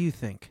us. What do you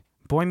think?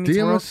 Boy Meets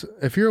DM World? us,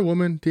 if you're a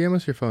woman, DM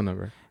us your phone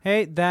number.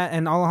 Hey, that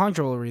and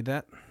Alejandro will read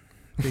that.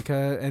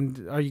 Because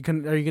and are you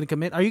gonna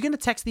commit? Are you gonna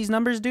text these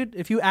numbers, dude?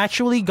 If you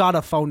actually got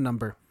a phone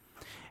number,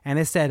 and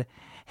it said,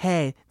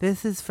 "Hey,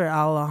 this is for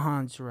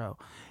Alejandro.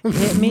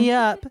 Hit me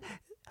up,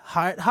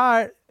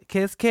 heart,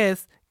 kiss,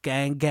 kiss,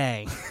 gang,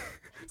 gang."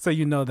 So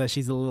you know that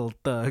she's a little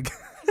thug.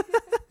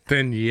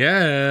 Then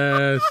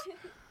yes,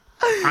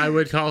 I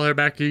would call her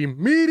back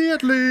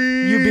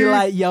immediately. You'd be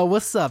like, "Yo,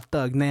 what's up,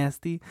 Thug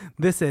Nasty?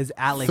 This is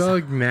Alex.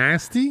 Thug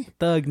Nasty?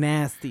 Thug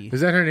Nasty.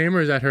 Is that her name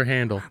or is that her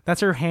handle?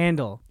 That's her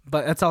handle,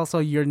 but that's also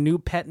your new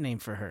pet name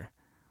for her.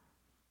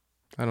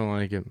 I don't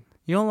like it.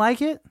 You don't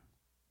like it?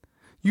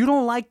 You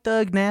don't like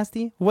Thug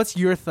Nasty? What's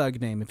your thug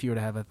name if you were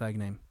to have a thug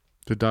name?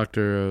 The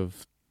doctor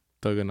of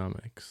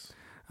thugonomics.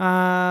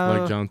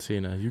 Like John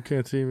Cena. You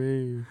can't see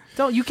me.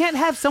 You can't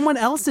have someone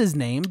else's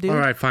name, dude. All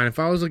right, fine. If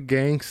I was a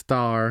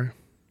gangstar,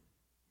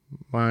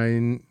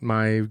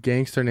 my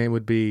gangster name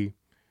would be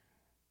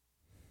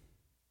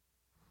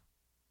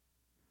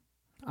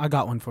I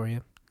got one for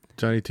you.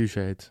 Johnny Two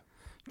Shades.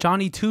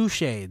 Johnny Two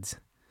Shades.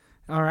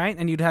 All right,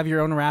 and you'd have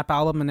your own rap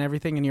album and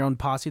everything and your own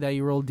posse that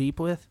you roll deep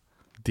with?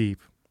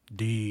 Deep.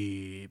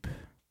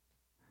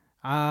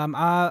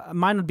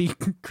 Mine would be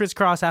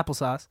Crisscross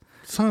Applesauce.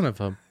 Son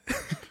of a...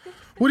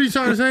 What are you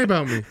trying to say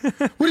about me?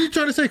 What are you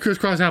trying to say,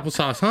 Crisscross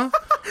Applesauce, huh?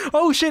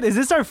 Oh, shit. Is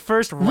this our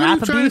first What are rap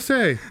you trying to beef?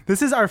 say?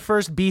 This is our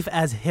first beef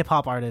as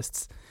hip-hop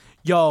artists.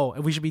 Yo,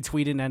 we should be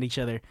tweeting at each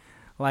other.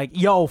 Like,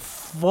 yo,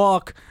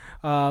 fuck.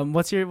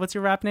 What's your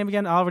rap name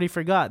again? I already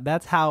forgot.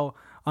 That's how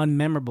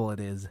unmemorable it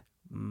is.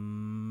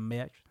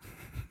 Bitch.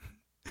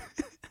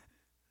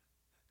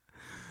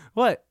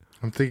 What?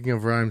 I'm thinking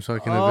of rhymes so I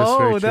can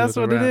eviscerate you that's with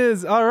a what rap. it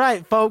is. All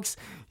right, folks.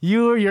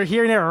 You're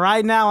hearing it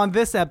right now on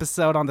this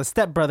episode, on the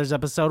Step Brothers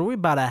episode. We're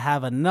about to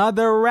have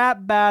another rap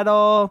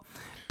battle.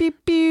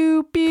 Beep,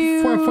 pew,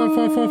 pew. Foy, foy,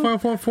 foy, foy, foy,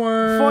 foy,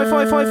 foy. Foy,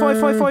 foy, foy, foy,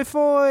 foy, foy,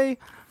 foy.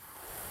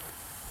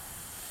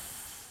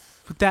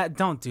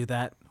 Don't do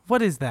that.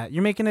 What is that?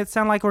 You're making it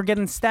sound like we're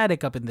getting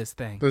static up in this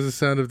thing. That's the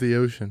sound of the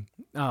ocean.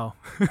 Oh.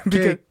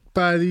 Cake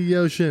by the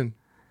ocean.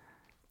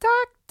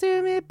 Talk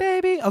to me,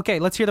 baby. Okay,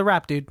 let's hear the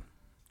rap, dude.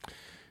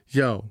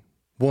 Yo,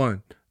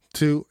 1,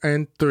 2,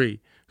 and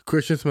 3.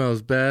 Christian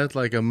smells bad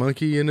like a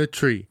monkey in a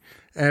tree.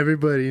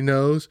 Everybody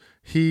knows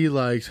he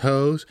likes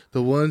hoes,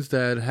 the ones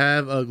that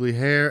have ugly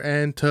hair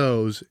and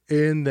toes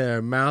in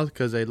their mouth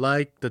because they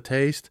like the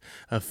taste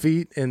of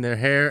feet in their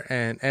hair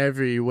and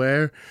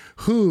everywhere.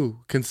 Who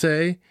can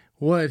say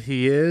what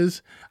he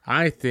is?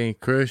 I think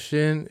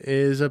Christian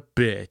is a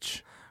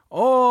bitch.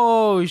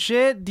 Oh,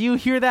 shit. Do you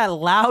hear that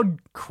loud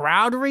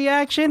crowd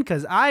reaction?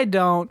 Because I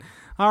don't.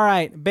 All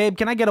right, babe,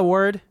 can I get a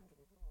word?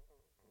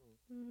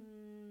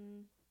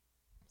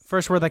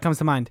 First word that comes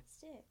to mind.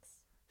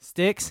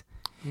 Sticks?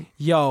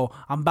 Yo,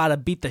 I'm about to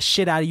beat the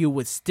shit out of you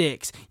with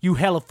sticks. You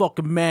hella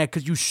fucking mad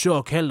because you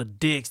suck hella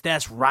dicks.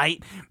 That's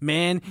right,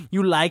 man.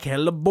 You like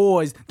hella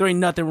boys. There ain't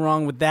nothing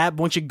wrong with that.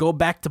 Why don't you go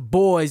back to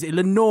Boys,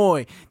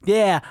 Illinois?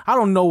 Yeah, I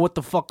don't know what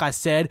the fuck I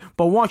said,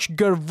 but why don't you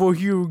get over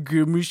here and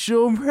give me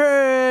some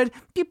head?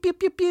 Pew, pew,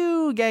 pew,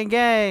 pew. Gang,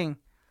 gang.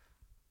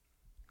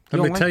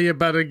 Let me tell you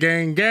about a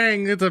gang.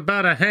 It's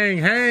about a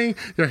hang.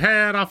 Your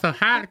head off a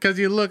hat because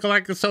you look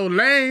like it's so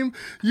lame.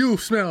 You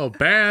smell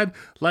bad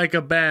like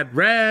a bad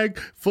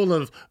rag full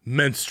of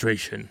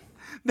menstruation.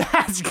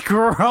 That's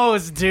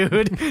gross,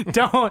 dude.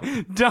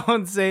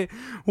 Don't say.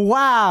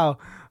 Wow,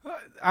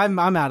 I'm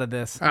out of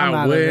this. I'm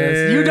out of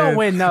this. You don't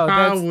win. No,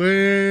 I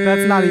win.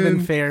 That's not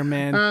even fair,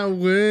 man. I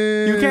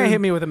win. You can't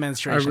hit me with a I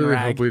menstruation really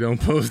rag. hope we don't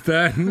post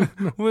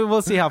that.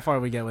 We'll see how far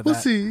we get with We'll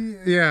that. see.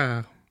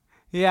 Yeah.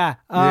 Yeah.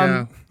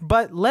 Yeah.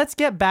 But let's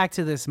get back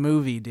to this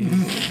movie, dude.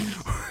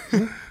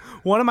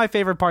 One of my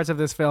favorite parts of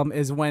this film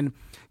is when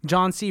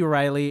John C.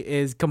 Reilly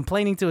is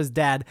complaining to his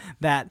dad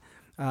that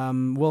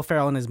Will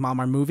Ferrell and his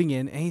mom are moving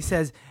in, and he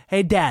says,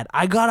 "Hey, Dad,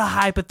 I got a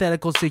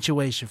hypothetical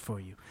situation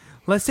for you.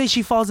 Let's say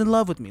she falls in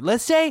love with me.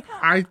 Let's say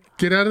I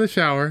get out of the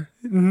shower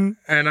and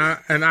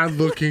I'm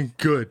looking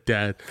good,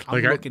 Dad.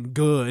 I'm looking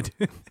good.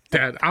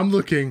 Dad, I'm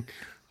looking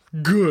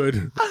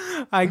good."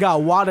 I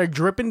got water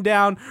dripping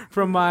down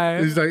from my.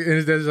 He's like, and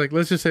his dad's like,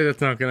 "Let's just say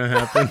that's not gonna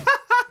happen."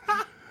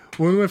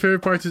 One of my favorite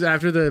parts is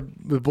after the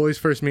boys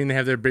first meet and they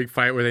have their big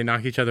fight where they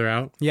knock each other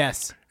out.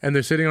 Yes. And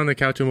they're sitting on the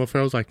couch and Will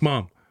Ferrell's like,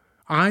 Mom,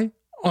 I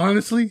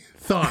honestly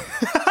thought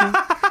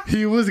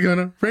he was going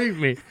to rape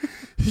me.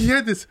 He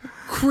had this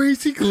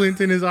crazy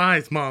glint in his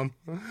eyes, Mom.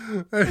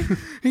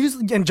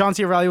 And John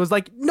C. Reilly was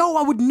like, no,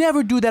 I would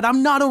never do that.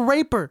 I'm not a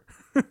raper.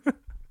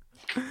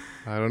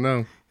 I don't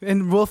know.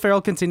 And Will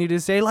Ferrell continued to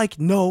say, like,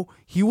 no,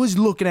 he was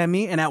looking at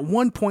me. And at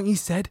one point he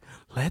said,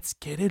 let's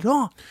get it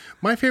on.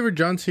 My favorite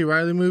John C.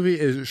 Reilly movie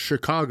is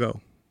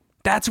Chicago.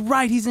 That's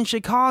right. He's in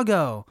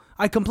Chicago.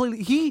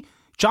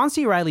 John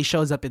C. Reilly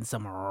shows up in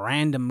some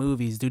random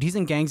movies, dude. He's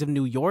in Gangs of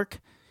New York.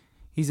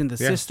 He's in The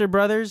Sister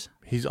Brothers.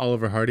 He's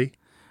Oliver Hardy.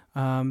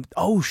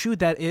 Oh, shoot.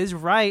 That is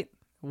right.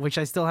 Which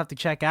I still have to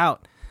check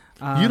out.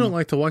 You don't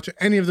like to watch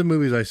any of the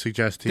movies I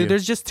suggest to you. Dude,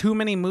 there's just too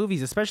many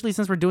movies, especially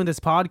since we're doing this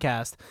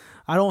podcast.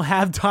 I don't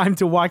have time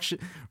to watch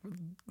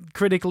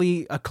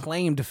critically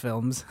acclaimed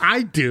films.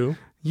 I do.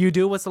 You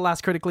do? What's the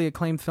last critically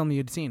acclaimed film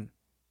you'd seen?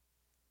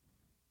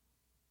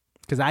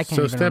 Because I can't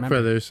So even Step remember.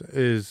 Brothers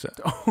is...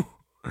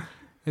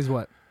 Is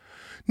what?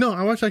 No,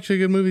 I watched actually a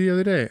good movie the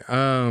other day.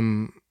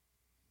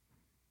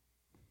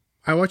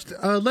 I watched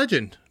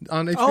Legend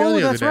on HBO the other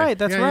day. That's right.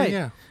 That's right.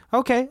 Yeah.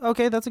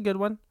 Okay, that's a good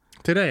one.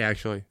 Today,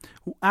 actually.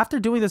 After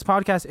doing this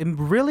podcast, it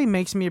really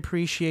makes me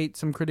appreciate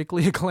some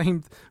critically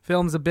acclaimed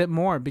films a bit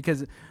more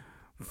because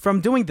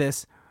from doing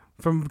this,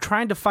 from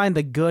trying to find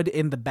the good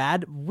in the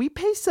bad, we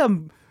pay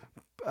some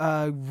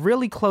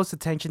really close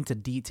attention to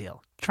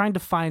detail, trying to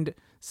find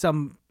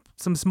some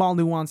small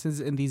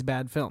nuances in these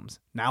bad films.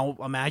 Now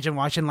imagine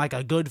watching like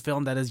a good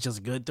film that is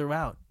just good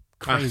throughout.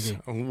 Crazy.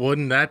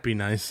 Wouldn't that be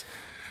nice?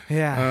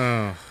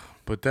 Yeah.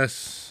 But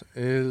this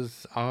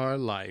is our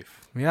life.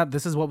 Yeah,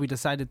 this is what we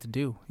decided to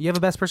do. You have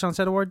a Best Person on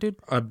Set award, dude?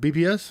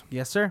 BPS?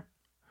 Yes, sir.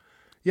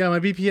 Yeah, my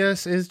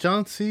BPS is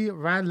John C.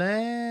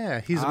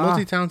 Reilly. He's a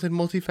multi-talented,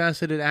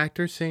 multifaceted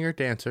actor, singer,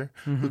 dancer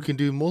who can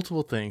do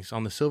multiple things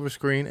on the silver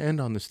screen and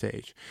on the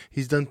stage.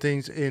 He's done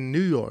things in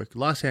New York,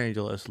 Los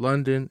Angeles,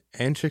 London,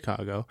 and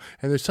Chicago.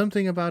 And there's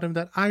something about him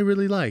that I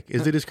really like.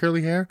 Is it his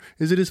curly hair?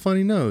 Is it his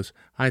funny nose?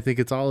 I think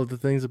it's all of the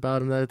things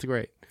about him that it's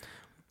great.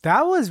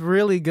 That was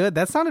really good.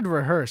 That sounded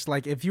rehearsed.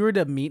 Like if you were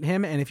to meet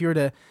him and if you were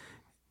to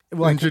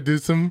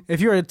Introduce him?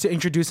 If you were to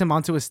introduce him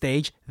onto a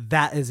stage,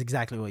 that is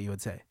exactly what you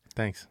would say.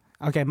 Thanks.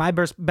 Okay, my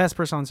best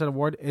person on set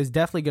award is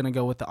definitely going to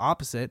go with the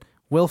opposite,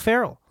 Will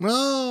Ferrell.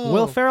 Oh.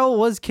 Will Ferrell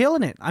was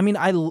killing it. I mean,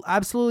 I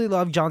absolutely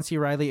love John C.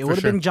 Reilly. It would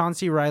have been John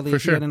C. Reilly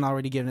if he hadn't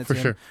already given it to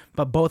him.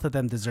 But both of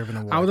them deserve an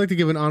award. I would like to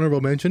give an honorable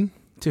mention.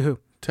 To who?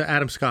 To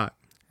Adam Scott.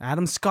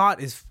 Adam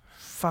Scott is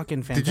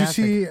fucking fantastic. Did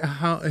you see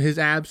how his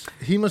abs?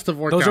 He must have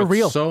worked Those are out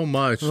real. so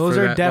much. Those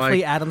for are that.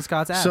 definitely Adam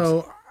Scott's abs.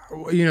 So,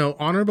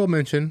 honorable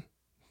mention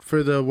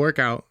for the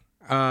workout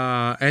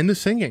and the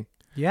singing.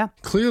 Yeah.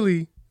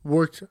 Clearly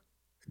worked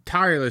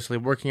tirelessly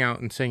working out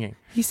and singing.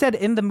 He said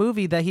in the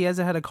movie that he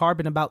hasn't had a carb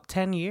in about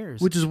 10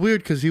 years. Which is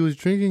weird because he was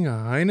drinking a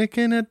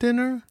Heineken at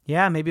dinner.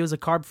 Yeah, maybe it was a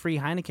carb-free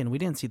Heineken. We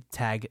didn't see the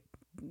tag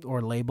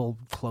or label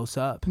close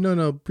up.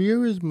 No,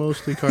 beer is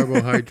mostly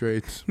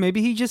carbohydrates.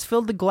 Maybe he just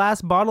filled the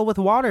glass bottle with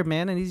water,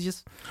 man, and he's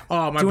just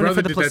my doing it brother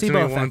for the did that to placebo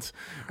me effect. once.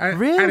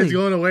 Really? At his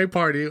going away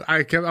party, I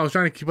was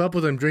trying to keep up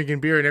with him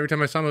drinking beer, and every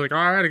time I saw him, I was like,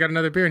 all right, I got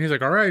another beer, and he's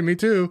like, all right, me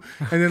too.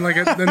 And then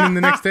then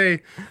the next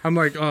day, I'm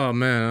like, oh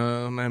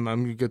man, I'm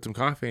gonna get some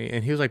coffee,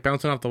 and he was like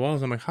bouncing off the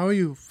walls. I'm like, how are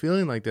you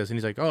feeling like this? And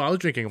he's like, oh, I was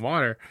drinking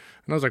water,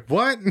 and I was like,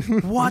 what?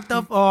 What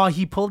the?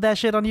 He pulled that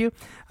shit on you.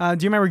 Do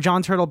you remember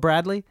John Turtle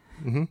Bradley?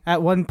 Mm-hmm.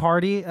 At one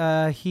party,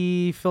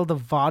 he filled a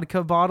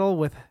vodka bottle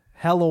with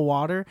hella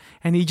water,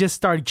 and he just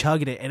started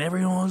chugging it, and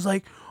everyone was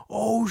like,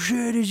 "Oh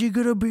shit, is he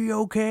gonna be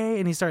okay?"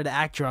 And he started to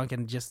act drunk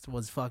and just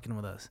was fucking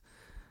with us.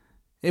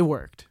 It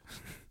worked.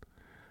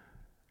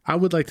 I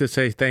would like to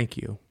say thank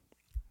you.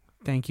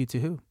 Thank you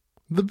to who?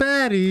 The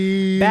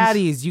baddies.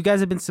 Baddies, you guys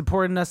have been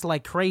supporting us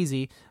like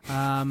crazy.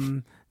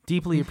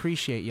 Deeply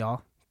appreciate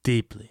y'all.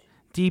 Deeply.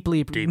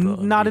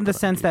 Not in the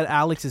sense that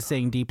Alex is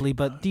saying deeply,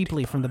 but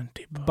deeply from the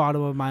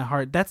bottom of my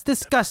heart. That's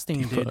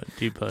disgusting, dude.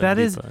 That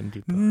is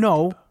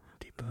no.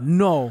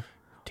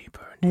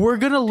 We're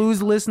gonna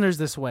lose listeners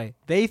this way.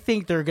 They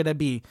think they're gonna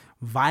be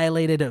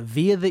violated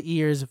via the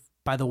ears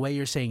by the way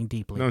you're saying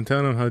deeply. No, I'm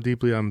telling them how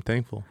deeply I'm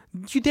thankful.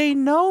 They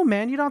know,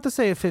 man. You don't have to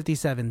say it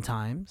 57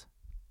 times.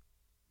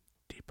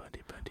 Deeper.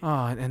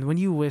 Oh, and when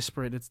you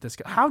whisper it, it's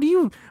disgusting. How do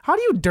you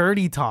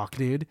dirty talk,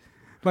 dude?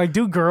 Like,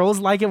 do girls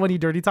like it when you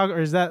dirty talk, or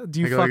is that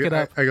do you fuck it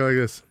up? I go like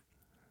this.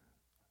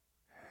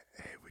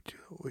 Hey,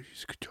 would you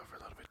scoot over a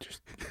little bit?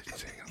 Just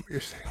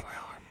you're sitting on my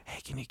arm. Hey,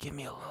 can you give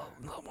me a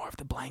little more of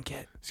the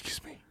blanket?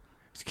 Excuse me,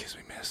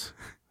 miss.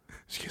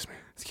 Excuse me.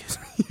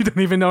 You don't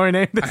even know her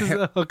name. This is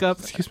a hookup.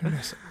 Excuse me,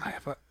 miss. I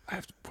have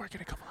to work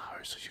in a couple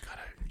hours, so you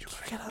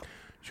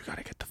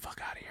gotta get the fuck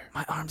out of here.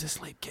 My arm's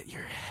asleep. Get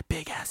your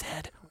big ass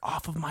head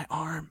off of my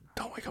arm.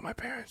 Don't wake up my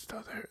parents,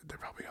 though. They're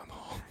probably on the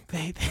hall.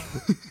 They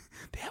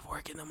have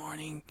work in the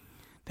morning.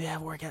 They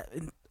have work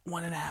in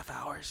 1.5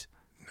 hours.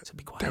 So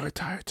be quiet. They're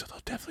retired, so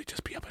they'll definitely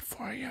just be up at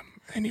 4 a.m.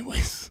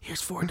 anyways.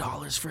 Here's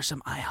 $4 for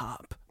some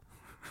IHOP.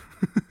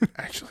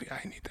 Actually,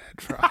 I need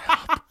that for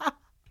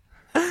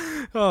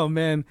IHOP. Oh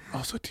man,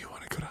 Also, do you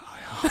want to go to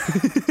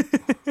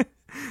IHOP?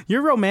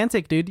 you're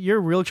romantic, dude. You're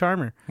a real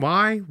charmer.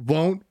 Why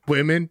won't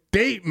women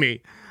date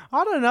me?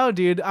 I don't know,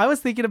 dude. I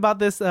was thinking about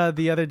this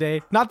the other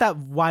day. Not that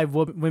why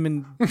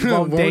women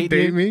won't, date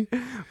you, me?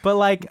 but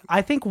like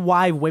I think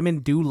why women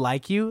do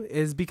like you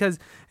is because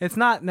it's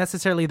not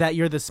necessarily that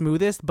you're the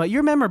smoothest, but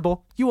you're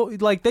memorable. You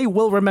like they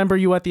will remember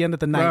you at the end of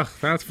the night. Ugh,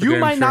 that's for you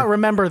damn might not sure.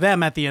 remember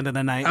them at the end of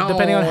the night,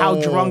 depending on how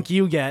Oh. drunk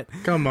you get.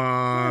 Come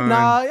on.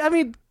 Nah, I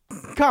mean,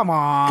 come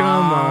on.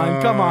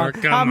 Come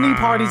How many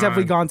parties have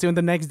we on. gone to, and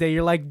the next day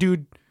you're like,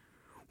 dude,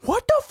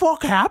 what the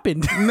fuck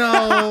happened?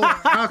 No,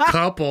 a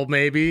couple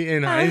maybe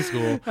in high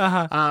school.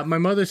 My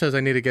mother says I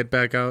need to get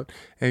back out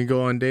and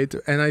go on dates,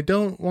 and I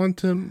don't want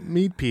to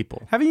meet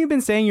people. Haven't you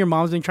been saying your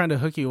mom's been trying to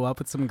hook you up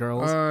with some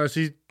girls?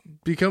 She's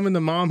becoming the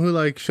mom who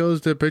like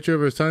shows the picture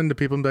of her son to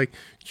people and be like,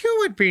 "You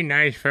would be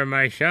nice for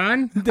my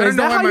son." Is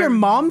that how your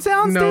mom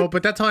sounds? No, dude?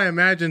 but that's how I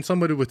imagine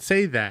somebody would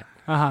say that.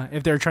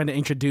 If they're trying to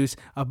introduce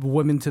a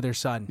woman to their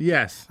son.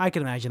 Yes. I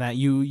can imagine that.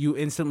 You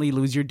instantly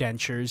lose your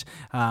dentures.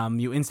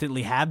 You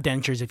instantly have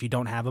dentures if you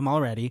don't have them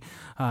already.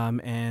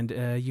 And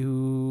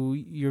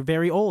you're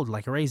very old,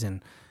 like a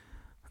raisin.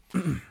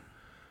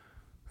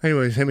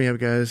 Anyways, hit me up,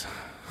 guys.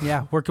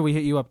 Yeah, where can we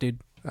hit you up, dude?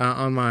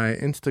 On my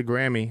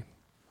Instagrammy,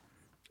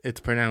 it's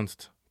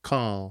pronounced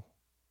call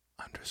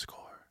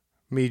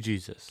 _me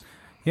Jesus.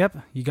 Yep,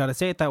 you got to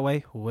say it that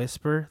way.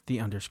 Whisper the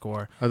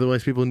underscore.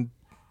 Otherwise, people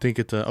think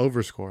it's an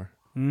overscore.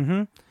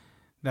 Mm-hmm.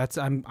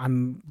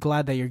 I'm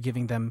glad that you're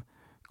giving them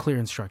clear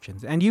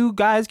instructions. And you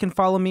guys can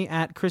follow me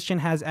at Christian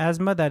Has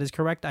Asthma. That is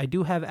correct. I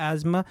do have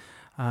asthma.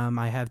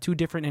 I have 2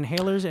 different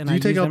inhalers, and Do you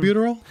take use them.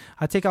 albuterol?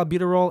 I take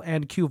albuterol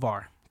and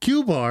Q-Bar.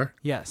 Q-bar?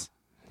 Yes.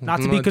 Not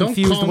to be Don't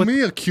confused call with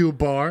me a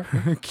Q-bar.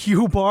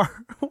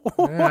 Q-Bar.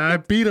 Yeah, I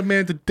beat a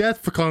man to death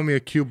for calling me a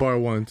Q-bar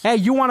once. Hey,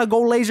 you want to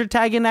go laser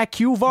tagging that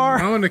Q-Bar?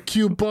 I'm gonna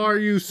Q-bar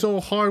you so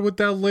hard with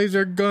that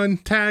laser gun,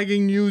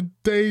 tagging you,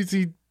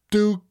 Daisy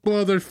Duke,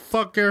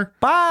 motherfucker.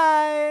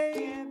 Bye.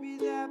 Can't be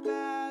that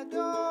bad,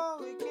 oh.